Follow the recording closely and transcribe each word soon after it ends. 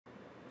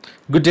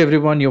Good day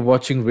everyone, you're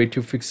watching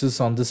Radio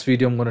Fixes. On this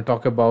video I'm going to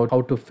talk about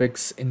how to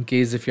fix in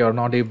case if you are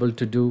not able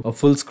to do a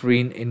full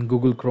screen in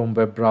Google Chrome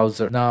web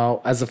browser.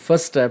 Now as a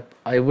first step,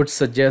 I would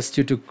suggest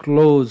you to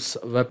close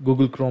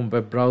Google Chrome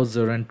web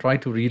browser and try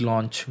to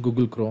relaunch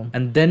Google Chrome,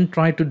 and then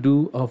try to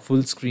do a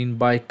full screen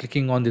by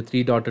clicking on the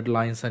three dotted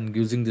lines and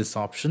using this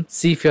option.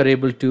 See if you're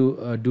able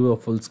to do a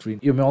full screen.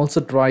 You may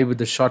also try with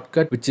the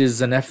shortcut, which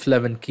is an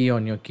F11 key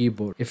on your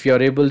keyboard. If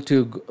you're able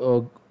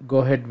to go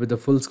ahead with the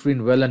full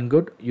screen, well and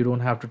good. You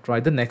don't have to try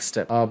the next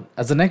step.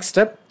 As a next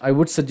step, I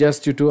would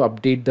suggest you to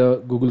update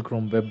the Google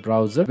Chrome web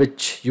browser,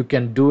 which you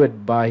can do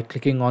it by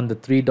clicking on the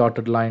three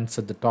dotted lines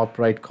at the top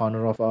right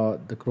corner of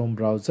the Chrome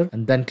browser,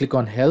 and then click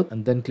on help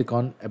and then click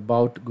on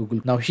about Google.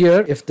 Now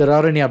here, if there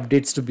are any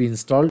updates to be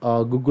installed,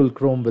 Google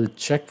Chrome will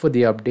check for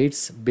the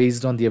updates.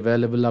 Based on the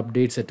available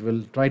updates, it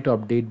will try to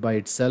update by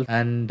itself,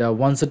 and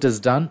once it is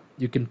done,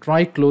 you can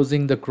try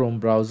closing the Chrome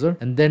browser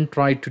and then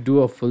try to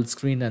do a full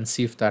screen and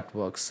see if that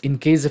works. In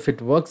case if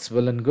it works,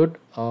 well and good.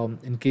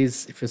 In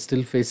case if you're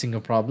still facing a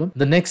problem,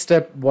 the next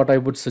step what I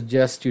would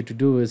suggest you to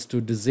do is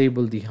to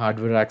disable the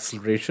hardware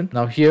acceleration.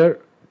 Now here,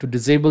 to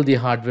disable the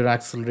hardware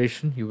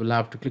acceleration, you will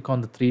have to click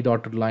on the three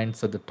dotted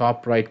lines at the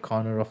top right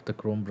corner of the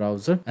Chrome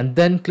browser and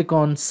then click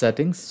on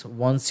settings.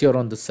 Once you're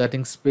on the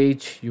settings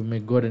page, you may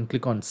go ahead and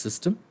click on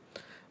system.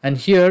 And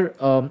here,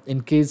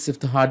 in case if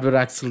the hardware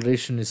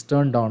acceleration is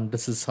turned on,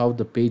 this is how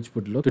the page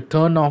would look. To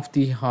turn off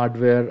the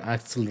hardware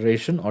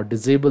acceleration or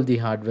disable the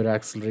hardware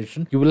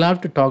acceleration, you will have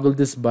to toggle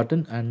this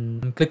button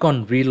and click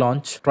on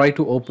relaunch. Try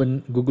to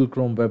open Google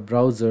Chrome web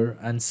browser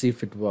and see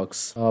if it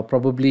works.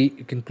 Probably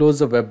you can close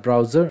the web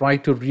browser, try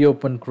to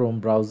reopen Chrome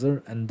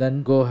browser, and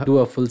then go do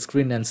a full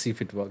screen and see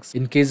if it works.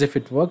 In case if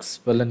it works,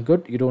 well and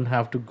good. You don't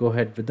have to go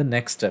ahead with the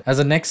next step. As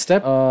a next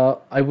step,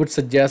 I would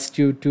suggest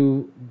you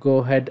to go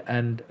ahead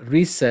and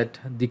reset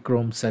the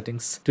Chrome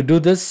settings. To do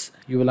this,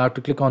 you will have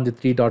to click on the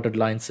three dotted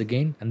lines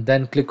again and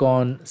then click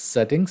on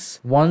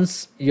settings.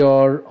 Once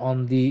you're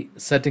on the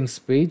settings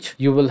page,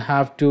 you will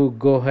have to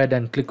go ahead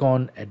and click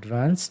on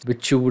advanced,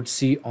 which you would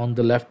see on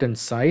the left hand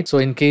side. So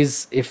in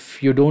case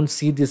if you don't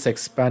see this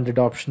expanded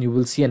option, you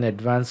will see an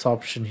advanced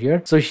option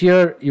here. So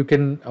here you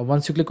can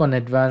once you click on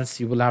advanced,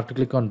 you will have to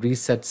click on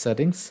reset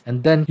settings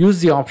and then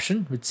use the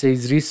option which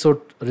says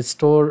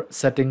restore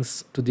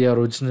settings to their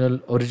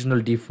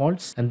original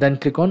defaults, and then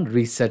click on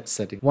reset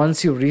settings.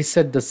 Once you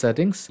reset the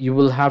settings, you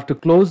will have to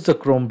close the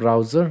Chrome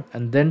browser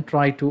and then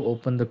try to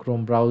open the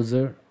Chrome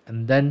browser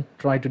and then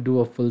try to do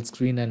a full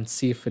screen and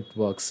see if it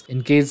works.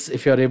 In case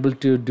if you're able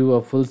to do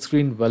a full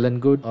screen, well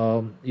and good.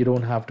 You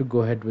don't have to go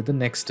ahead with the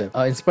next step.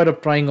 In spite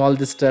of trying all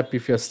this step,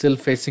 if you're still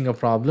facing a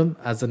problem,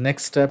 as a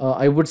next step,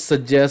 I would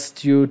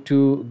suggest you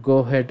to go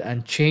ahead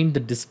and change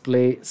the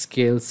display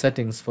scale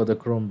settings for the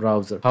Chrome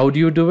browser. How do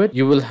you do it?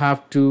 You will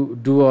have to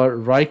do a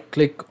right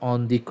click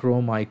on the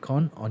Chrome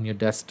icon on your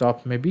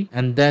desktop maybe,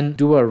 and then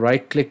do a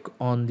right click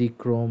on the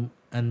Chrome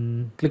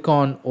and click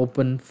on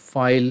open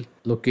file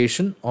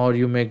location, or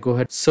you may go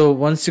ahead. So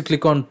once you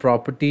click on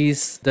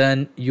properties,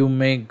 then you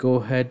may go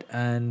ahead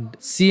and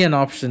see an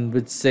option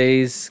which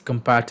says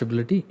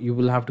compatibility. You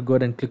will have to go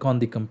ahead and click on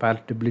the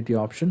compatibility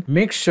option.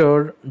 Make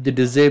sure the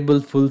disable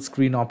full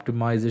screen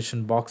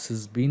optimization box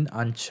has been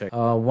unchecked.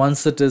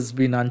 Once it has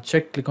been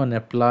unchecked, click on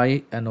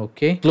apply and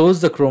OK.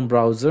 Close the Chrome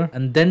browser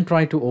and then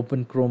try to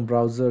open Chrome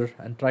browser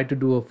and try to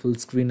do a full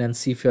screen and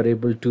see if you're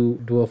able to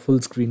do a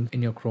full screen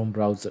in your Chrome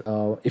browser.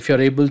 If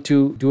you're able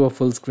to do a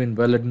full screen,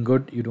 well and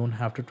good. You don't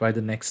have to try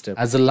the next step.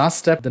 As a last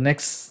step, the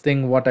next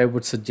thing what I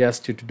would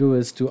suggest you to do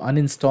is to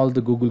uninstall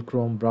the Google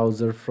Chrome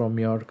browser from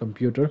your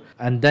computer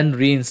and then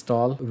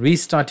reinstall,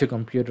 restart your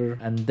computer,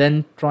 and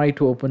then try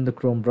to open the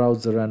Chrome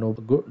browser and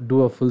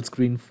do a full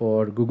screen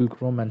for Google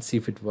Chrome and see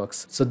if it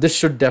works. So this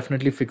should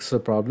definitely fix the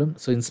problem.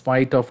 So in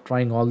spite of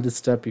trying all this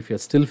step, if you're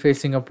still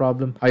facing a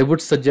problem, I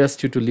would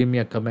suggest you to leave me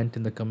a comment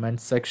in the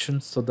comment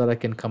section so that I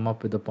can come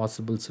up with a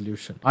possible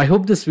solution. I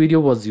hope this video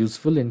was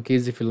useful. In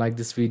case if you like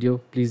this video,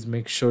 please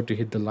make sure to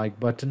hit the like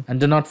button and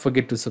do not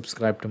forget to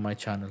subscribe to my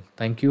channel.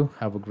 Thank you.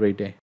 Have a great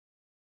day.